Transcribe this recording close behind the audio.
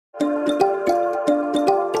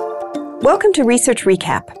Welcome to Research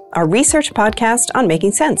Recap, our research podcast on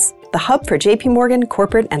Making Sense, the hub for JP Morgan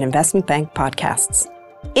corporate and investment bank podcasts.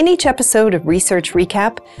 In each episode of Research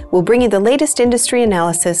Recap, we'll bring you the latest industry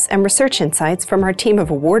analysis and research insights from our team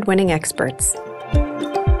of award-winning experts.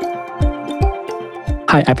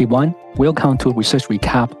 Hi, everyone. Welcome to Research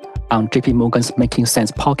Recap on JP Morgan's Making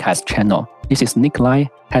Sense podcast channel. This is Nick Lai,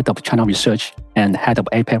 Head of China Research and Head of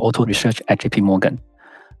APAC Auto Research at JP Morgan.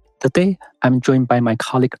 Today, I'm joined by my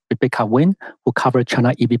colleague Rebecca Wen, who covers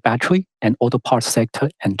China EV battery and auto parts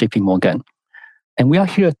sector at JP Morgan. And we are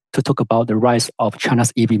here to talk about the rise of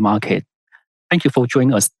China's EV market. Thank you for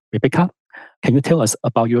joining us, Rebecca. Can you tell us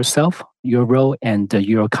about yourself, your role, and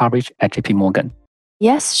your coverage at JP Morgan?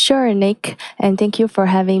 Yes, sure, Nick. And thank you for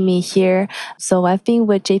having me here. So I've been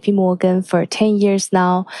with JP Morgan for 10 years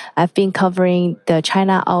now. I've been covering the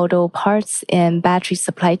China auto parts and battery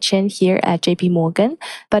supply chain here at JP Morgan.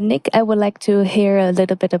 But Nick, I would like to hear a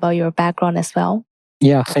little bit about your background as well.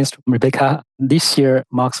 Yeah, thanks, Rebecca. This year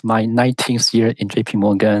marks my 19th year in JP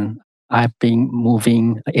Morgan. I've been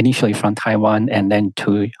moving initially from Taiwan and then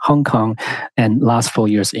to Hong Kong, and last 4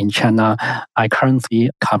 years in China. I currently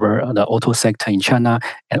cover the auto sector in China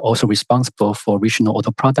and also responsible for regional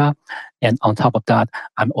auto product. And on top of that,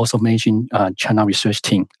 I'm also managing China research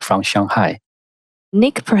team from Shanghai.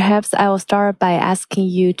 Nick, perhaps I will start by asking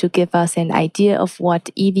you to give us an idea of what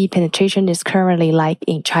EV penetration is currently like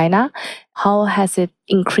in China. How has it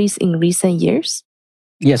increased in recent years?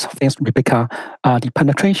 Yes, thanks, Rebecca. The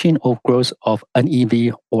penetration or growth of an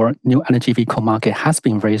EV or new energy vehicle market has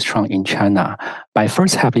been very strong in China. By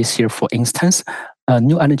first half this year, for instance,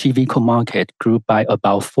 new energy vehicle market grew by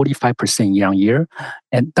about 45% year on year,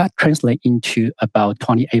 and that translates into about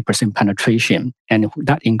 28% penetration, and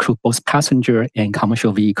that includes both passenger and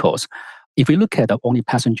commercial vehicles. If we look at the only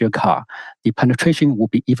passenger car, the penetration will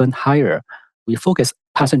be even higher. We focus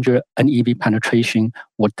passenger and EV penetration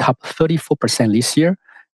will top 34% this year,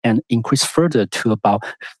 and increase further to about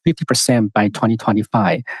 50% by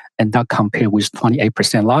 2025. And that compared with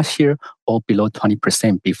 28% last year or below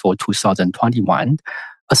 20% before 2021.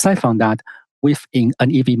 Aside from that, within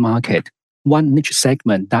an EV market, one niche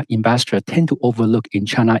segment that investors tend to overlook in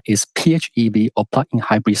China is PHEV or plug-in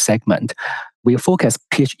hybrid segment. We focus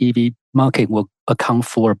PHEV market will account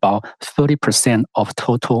for about 30% of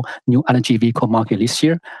total new energy vehicle market this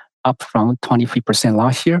year, up from 23%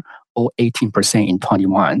 last year or 18% in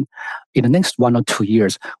 21. In the next 1 or 2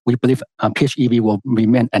 years, we believe PHEV will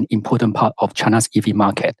remain an important part of China's EV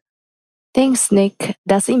market. Thanks, Nick.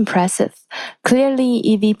 That's impressive. Clearly,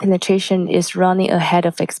 EV penetration is running ahead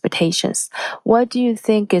of expectations. What do you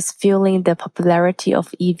think is fueling the popularity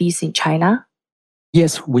of EVs in China?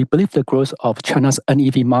 Yes, we believe the growth of China's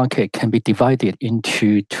NEV market can be divided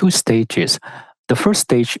into 2 stages. The first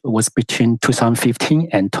stage was between 2015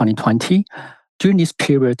 and 2020. During this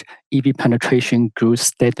period, EV penetration grew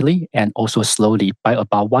steadily and also slowly by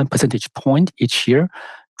about 1 percentage point each year,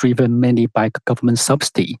 driven mainly by government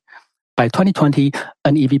subsidy. By 2020,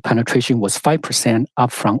 NEV penetration was 5%,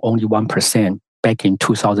 up from only 1% back in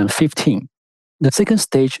 2015. The second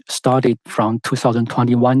stage started from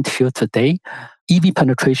 2021 till today. EV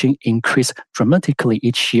penetration increased dramatically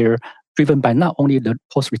each year, driven by not only the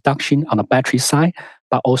cost reduction on the battery side,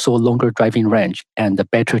 but also longer driving range and the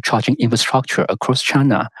better charging infrastructure across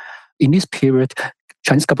China. In this period,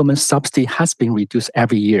 Chinese government subsidy has been reduced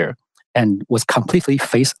every year and was completely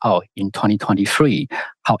phased out in 2023.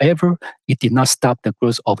 However, it did not stop the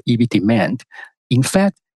growth of EV demand. In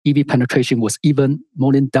fact, EV penetration was even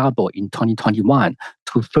more than double in 2021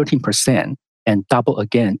 to 13% and double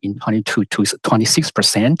again in 22 to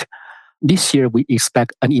 26%. This year, we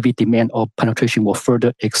expect an EV demand or penetration will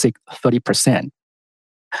further exceed 30%.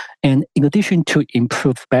 And in addition to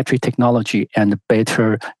improved battery technology and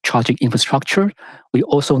better charging infrastructure, we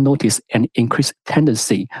also notice an increased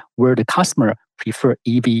tendency where the customer prefer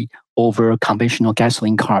EV over conventional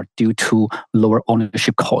gasoline car due to lower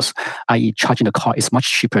ownership costs, i.e. charging the car is much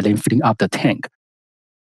cheaper than filling up the tank.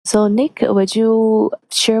 So Nick, would you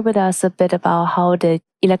share with us a bit about how the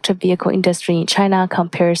electric vehicle industry in China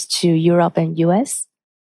compares to Europe and US?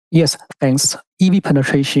 Yes, thanks. EV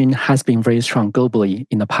penetration has been very strong globally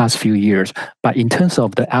in the past few years, but in terms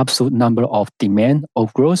of the absolute number of demand or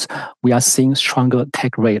growth, we are seeing stronger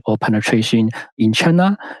take rate or penetration in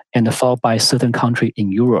China and followed by certain countries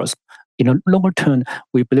in Europe. In the longer term,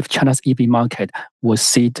 we believe China's EV market will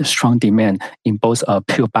see the strong demand in both a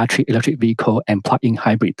pure battery electric vehicle and plug-in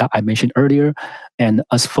hybrid that I mentioned earlier. And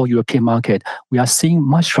as for European market, we are seeing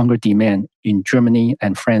much stronger demand in Germany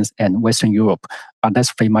and France and Western Europe. But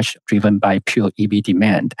that's very much driven by pure EV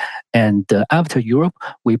demand. And after Europe,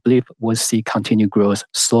 we believe we'll see continued growth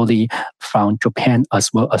slowly from Japan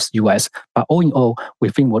as well as US. But all in all, we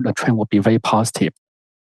think the trend will be very positive.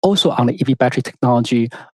 Also on the EV battery technology,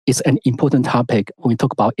 is an important topic when we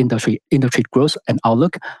talk about industry growth and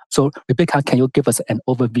outlook. So Rebecca, can you give us an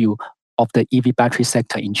overview of the EV battery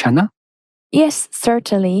sector in China? Yes,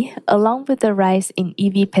 certainly. Along with the rise in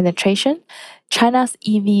EV penetration, China's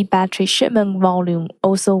EV battery shipment volume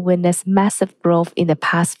also witnessed massive growth in the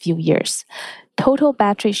past few years. Total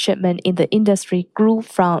battery shipment in the industry grew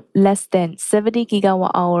from less than 70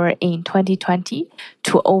 gigawatt-hour in 2020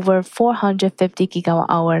 to over 450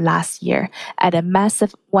 gigawatt-hour last year at a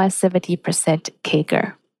massive 170%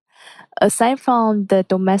 CAGR. Aside from the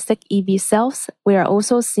domestic EV sales, we are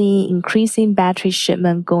also seeing increasing battery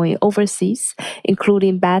shipment going overseas,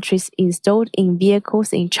 including batteries installed in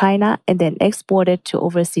vehicles in China and then exported to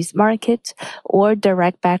overseas markets, or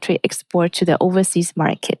direct battery export to the overseas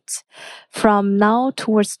markets. From now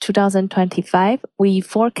towards 2025, we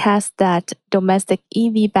forecast that domestic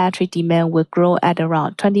EV battery demand will grow at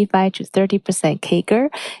around 25 to 30% CAGR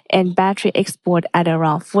and battery export at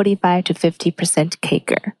around 45 to 50%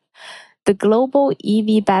 CAGR. The global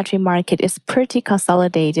EV battery market is pretty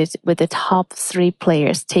consolidated, with the top 3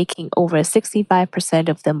 players taking over 65%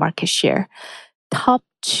 of the market share. Top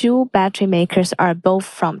 2 battery makers are both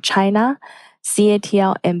from China,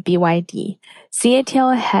 CATL and BYD.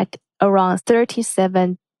 CATL had around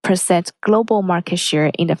 37% global market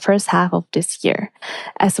share in the first half of this year.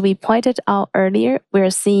 As we pointed out earlier, we are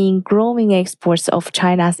seeing growing exports of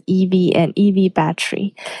China's EV and EV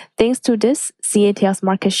battery. Thanks to this, CATL's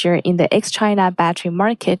market share in the ex-China battery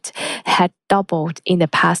market had doubled in the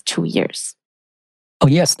past 2 years. Oh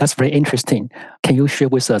yes, that's very interesting. Can you share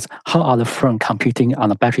with us how are the firms competing on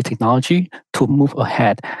the battery technology to move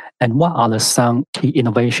ahead, and what are some key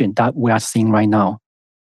innovations that we are seeing right now?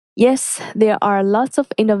 Yes, there are lots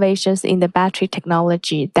of innovations in the battery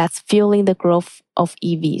technology that's fueling the growth of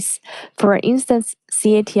EVs. For instance,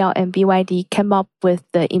 CATL and BYD came up with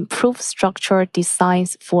the improved structural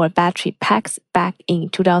designs for battery packs back in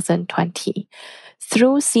 2020.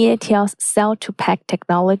 Through CATL's cell-to-pack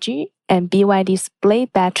technology and BYD's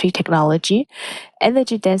blade battery technology,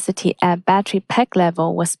 energy density at battery pack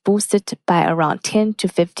level was boosted by around 10 to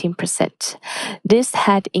 15%. This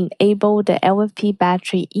had enabled the LFP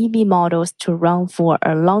battery EV models to run for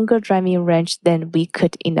a longer driving range than we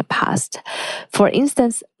could in the past. For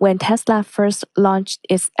instance, when Tesla first launched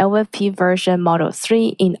its LFP version Model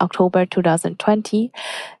 3 in October 2020,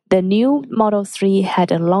 the new Model 3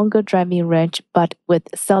 had a longer driving range, but with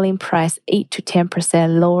selling price 8 to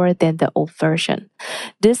 10% lower than the old version.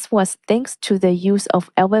 This was thanks to the use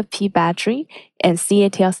of LFP battery and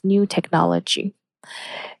CATL's new technology.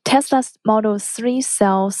 Tesla's Model 3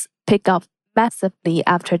 sales picked up massively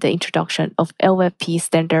after the introduction of LFP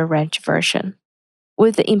standard range version.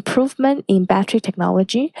 With the improvement in battery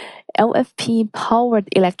technology, LFP-powered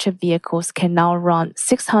electric vehicles can now run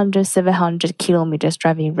 600-700 kilometers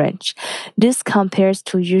driving range. This compares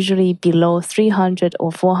to usually below 300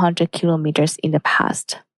 or 400 kilometers in the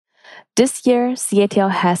past. This year, CATL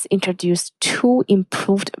has introduced 2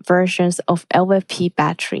 improved versions of LFP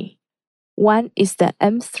battery. One is the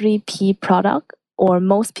M3P product, or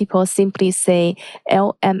most people simply say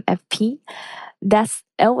LMFP. That's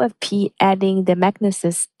LFP adding the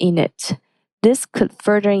magnesis in it. This could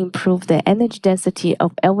further improve the energy density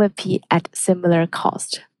of LFP at similar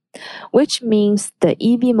cost, which means the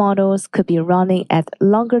EV models could be running at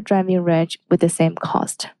longer driving range with the same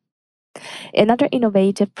cost. Another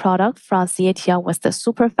innovative product from CATL was the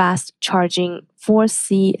super fast charging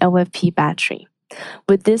 4C LFP battery.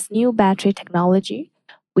 With this new battery technology,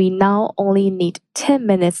 we now only need 10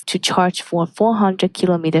 minutes to charge for 400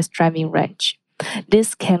 kilometers driving range.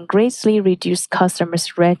 This can greatly reduce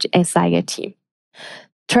customers' range anxiety.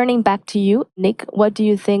 Turning back to you, Nick, what do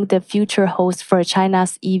you think the future holds for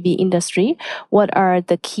China's EV industry? What are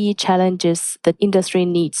the key challenges the industry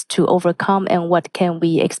needs to overcome, and what can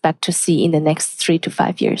we expect to see in the next 3 to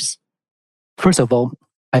 5 years? First of all,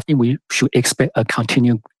 I think we should expect a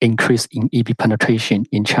continued increase in EV penetration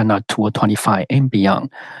in China toward 25 and beyond.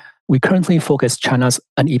 We currently focus China's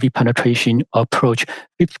NEV penetration approach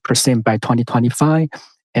 50% by 2025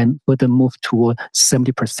 and further move toward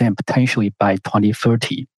 70% potentially by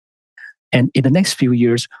 2030. And in the next few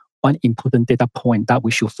years, one important data point that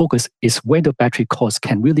we should focus is whether battery costs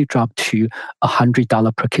can really drop to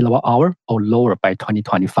 $100 per kilowatt hour or lower by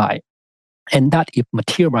 2025. And that, if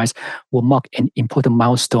materialized, will mark an important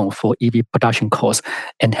milestone for EV production costs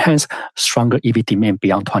and hence stronger EV demand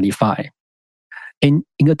beyond 25. And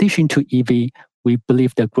in addition to EV, we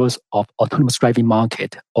believe the growth of autonomous driving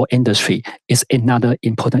market or industry is another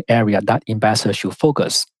important area that investors should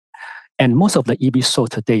focus. And most of the EVs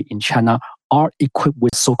sold today in China are equipped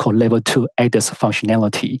with so-called level 2 ADAS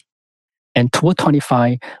functionality. And toward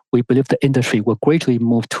 25, we believe the industry will gradually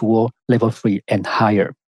move toward level 3 and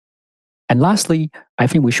higher. And lastly, I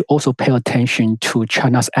think we should also pay attention to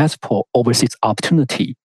China's export overseas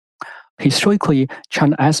opportunity. Historically,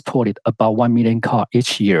 China exported about 1 million cars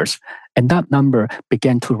each year, and that number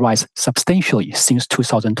began to rise substantially since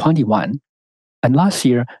 2021. And last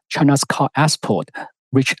year, China's car export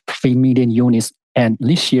reached 3 million units, and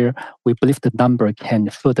this year, we believe the number can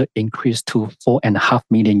further increase to 4.5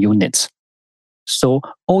 million units. So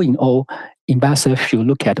all in all, investors should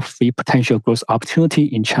look at 3 potential growth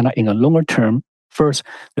opportunities in China in the longer term. First,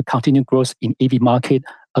 the continued growth in EV market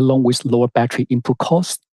along with lower battery input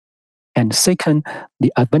costs. And second,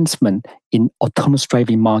 the advancement in autonomous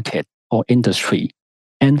driving market or industry.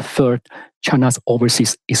 And third, China's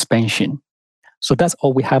overseas expansion. So that's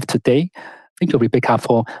all we have today. Thank you, Rebecca,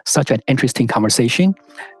 for such an interesting conversation.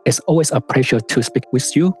 It's always a pleasure to speak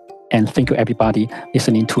with you. And thank you, everybody,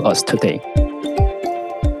 listening to us today.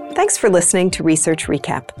 Thanks for listening to Research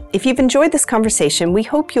Recap. If you've enjoyed this conversation, we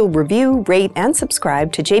hope you'll review, rate, and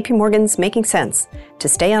subscribe to JP Morgan's Making Sense to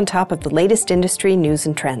stay on top of the latest industry news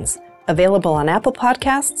and trends. Available on Apple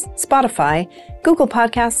Podcasts, Spotify, Google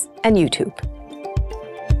Podcasts, and YouTube.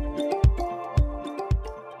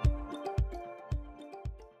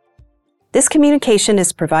 This communication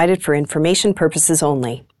is provided for information purposes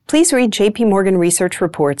only. Please read JP Morgan research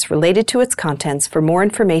reports related to its contents for more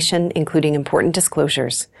information, including important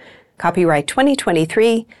disclosures. Copyright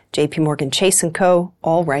 2023, JP Morgan Chase & Co.,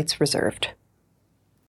 all rights reserved.